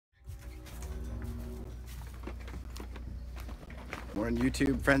We're on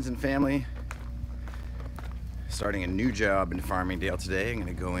YouTube, friends and family. Starting a new job in Farmingdale today. I'm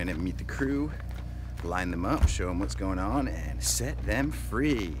gonna go in and meet the crew, line them up, show them what's going on, and set them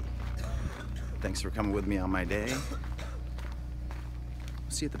free. Thanks for coming with me on my day.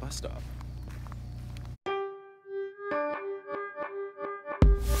 See you at the bus stop.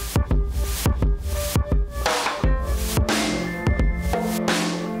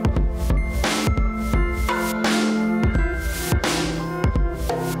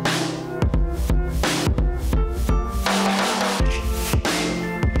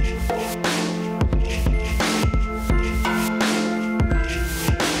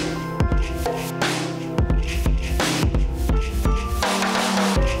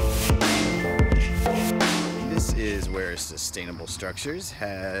 Sustainable Structures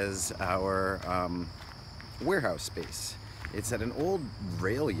has our warehouse space. It's at an old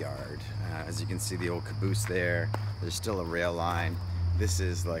rail yard. As you can see, the old caboose there. There's still a rail line. This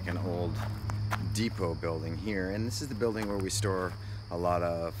is like an old depot building here, and this is the building where we store a lot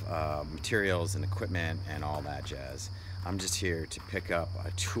of materials and equipment and all that jazz. I'm just here to pick up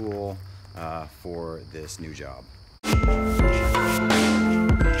a tool for this new job.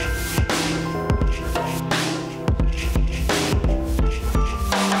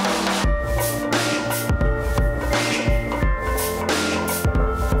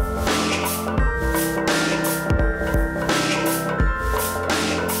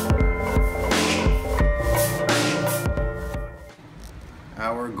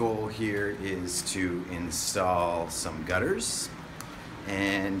 Our goal here is to install some gutters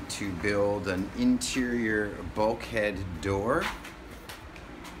and to build an interior bulkhead door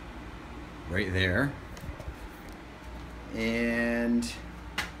right there. And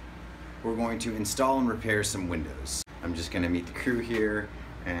we're going to install and repair some windows. I'm just going to meet the crew here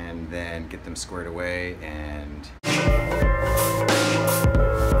and then get them squared away and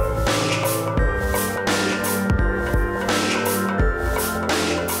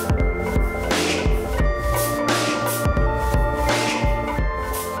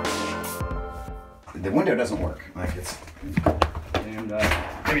the window doesn't work. Like it's, and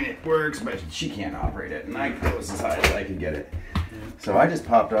I mean it works, but she can't operate it, and I was as high as I could get it. So I just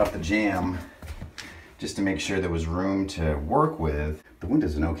popped off the jamb just to make sure there was room to work with. The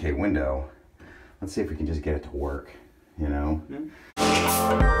window's an okay window. Let's see if we can just get it to work, you know?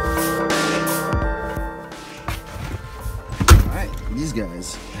 Alright, these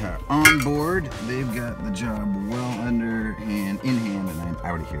guys are on board. They've got the job well under and in hand, and I'm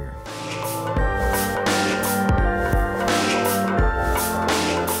out of here.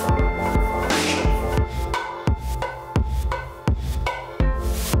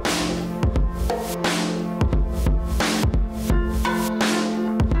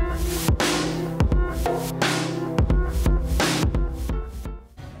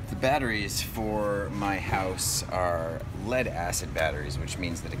 Batteries for my house are lead acid batteries, which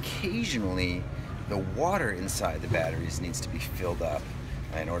means that occasionally the water inside the batteries needs to be filled up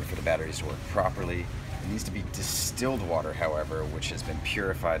in order for the batteries to work properly. It needs to be distilled water, however, which has been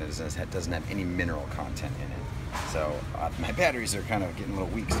purified and doesn't have any mineral content in it. So my batteries are kind of getting a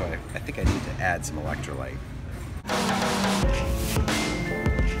little weak, so I think I need to add some electrolyte.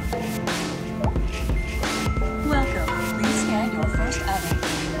 Welcome. Please scan your first item.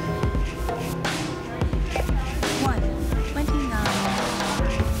 129.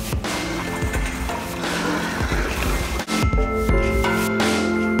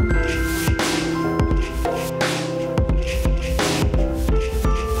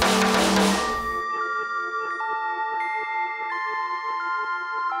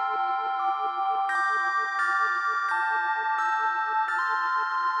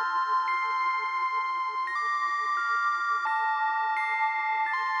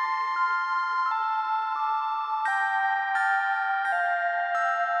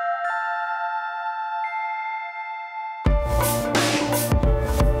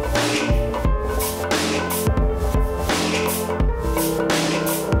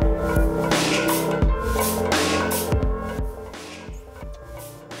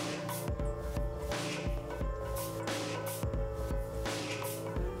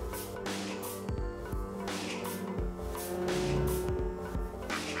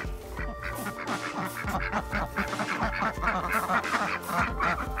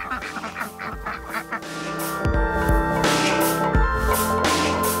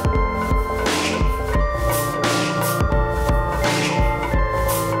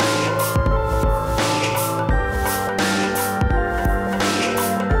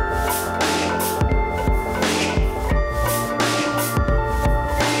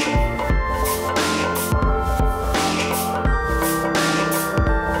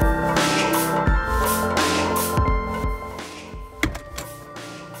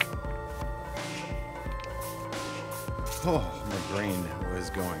 brain was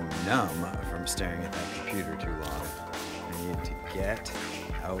going numb from staring at that computer too long. I need to get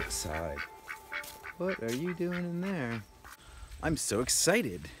outside. What are you doing in there? I'm so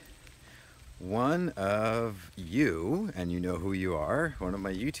excited. One of you, and you know who you are, one of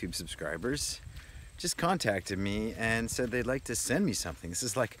my YouTube subscribers, just contacted me and said they'd like to send me something. This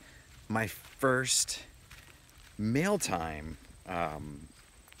is like my first mail time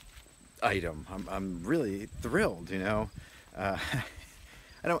item. I'm really thrilled, you know. I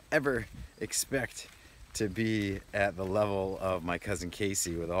don't ever expect to be at the level of my cousin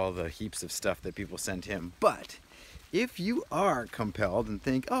Casey with all the heaps of stuff that people send him, but if you are compelled and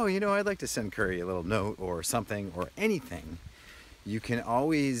think, oh, you know, I'd like to send Curry a little note or something or anything, you can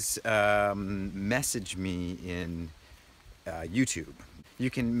always message me in YouTube. You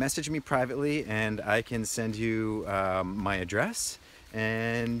can message me privately and I can send you my address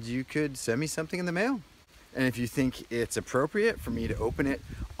and you could send me something in the mail. And if you think it's appropriate for me to open it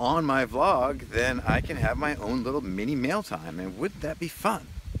on my vlog, then I can have my own little mini mail time. And wouldn't that be fun?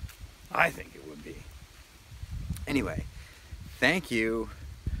 I think it would be. Anyway, thank you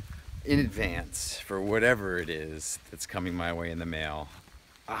in advance for whatever it is that's coming my way in the mail.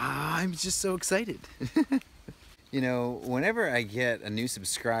 I'm just so excited. You know, whenever I get a new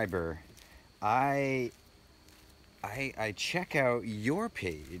subscriber, I check out your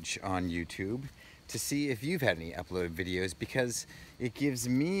page on YouTube to see if you've had any uploaded videos, because it gives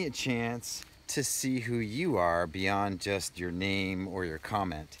me a chance to see who you are beyond just your name or your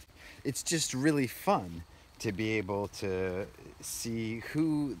comment. It's just really fun to be able to see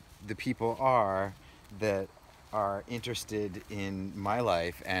who the people are that are interested in my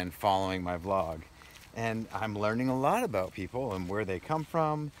life and following my vlog. And I'm learning a lot about people and where they come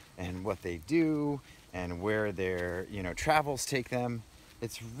from and what they do and where their, you know, travels take them.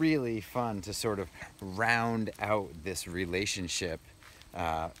 It's really fun to sort of round out this relationship,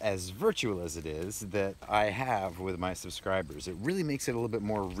 as virtual as it is, that I have with my subscribers. It really makes it a little bit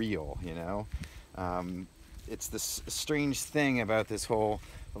more real, you know. It's this strange thing about this whole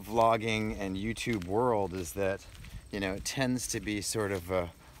vlogging and YouTube world is that, you know, it tends to be sort of a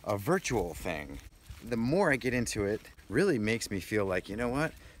virtual thing. The more I get into it, really makes me feel like, you know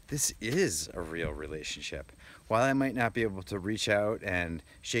what, this is a real relationship. While I might not be able to reach out and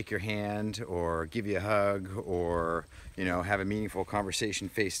shake your hand or give you a hug or, you know, have a meaningful conversation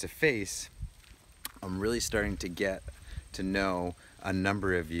face to face, I'm really starting to get to know a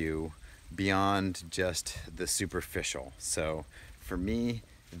number of you beyond just the superficial. So for me,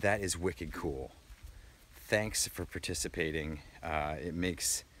 that is wicked cool. Thanks for participating. It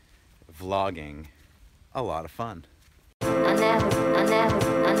makes vlogging a lot of fun. I know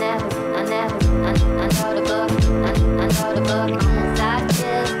the book,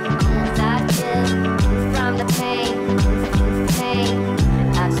 from the pain,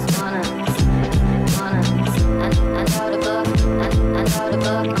 I just wanna, I know the book, from the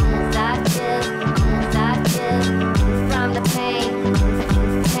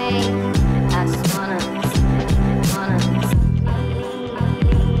pain, I just wanna.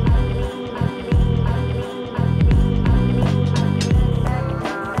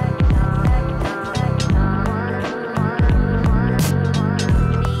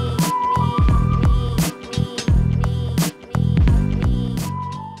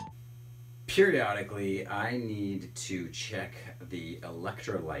 Periodically, I need to check the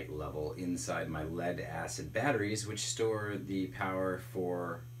electrolyte level inside my lead-acid batteries, which store the power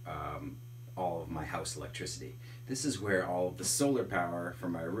for all of my house electricity. This is where all of the solar power for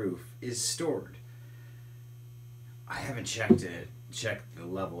my roof is stored. I haven't checked the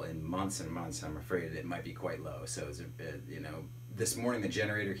level in months and months. I'm afraid it might be quite low. So it's a bit, you know, this morning the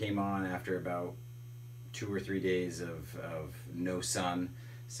generator came on after about 2 or 3 days of no sun.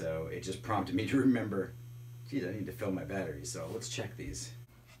 So it just prompted me to remember, geez, I need to fill my batteries. So let's check these.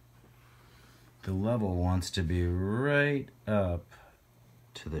 The level wants to be right up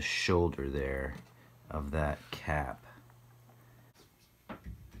to the shoulder there of that cap.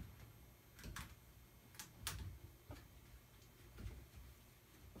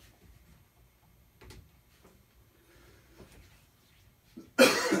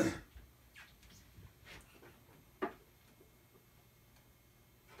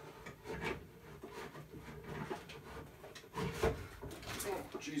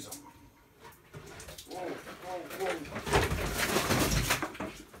 Jeez. Whoa, whoa, whoa.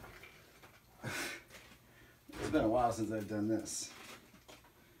 It's been a while since I've done this.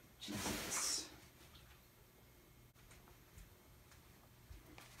 Jesus.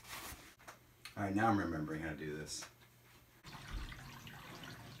 All right, now I'm remembering how to do this.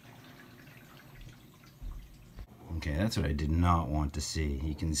 Okay, that's what I did not want to see.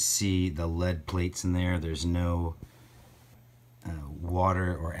 You can see the lead plates in there. There's no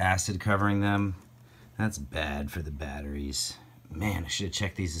water or acid covering them. That's bad for the batteries. Man, I should have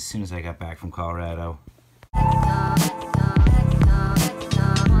checked these as soon as I got back from Colorado.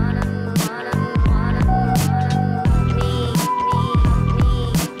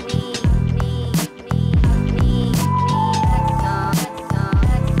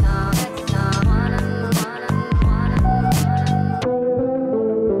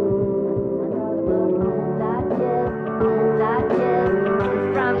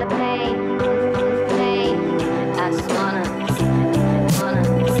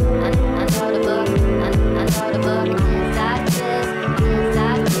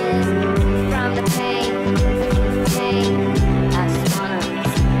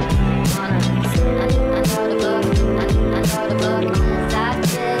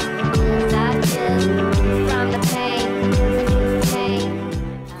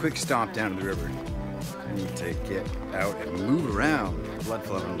 Quick stomp down to the river. I need to get out and move around. Blood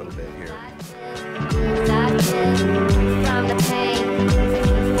flowing a little bit here. From the pain,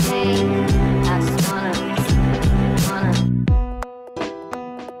 I just wanna.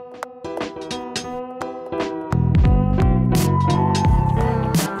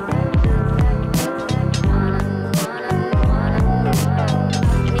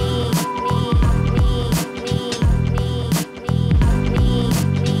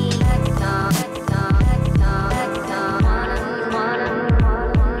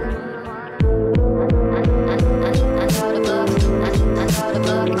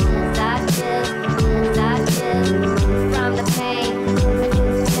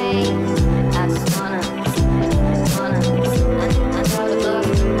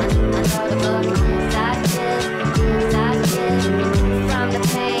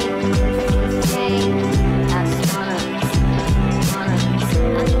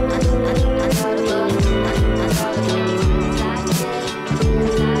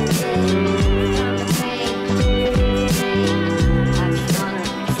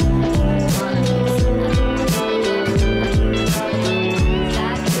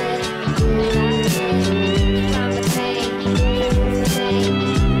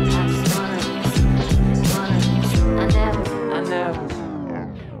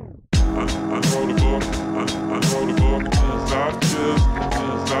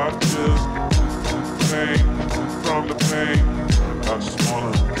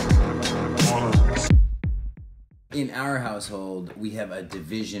 In our household, we have a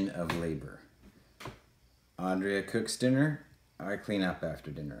division of labor. Andrea cooks dinner, I clean up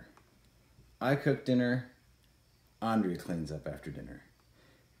after dinner. I cook dinner, Andrea cleans up after dinner.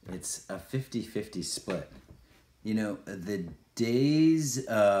 It's a 50-50 split. You know, the days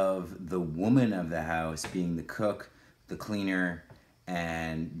of the woman of the house being the cook, the cleaner,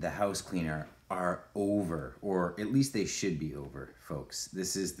 and the house cleaner are over, or at least they should be over, folks.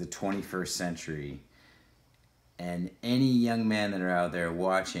 This is the 21st century. And any young man that are out there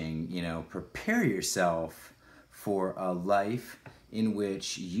watching, you know, prepare yourself for a life in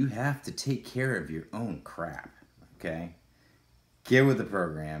which you have to take care of your own crap, okay? Get with the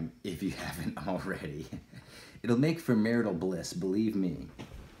program if you haven't already. It'll make for marital bliss, believe me.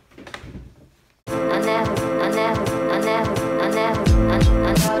 I never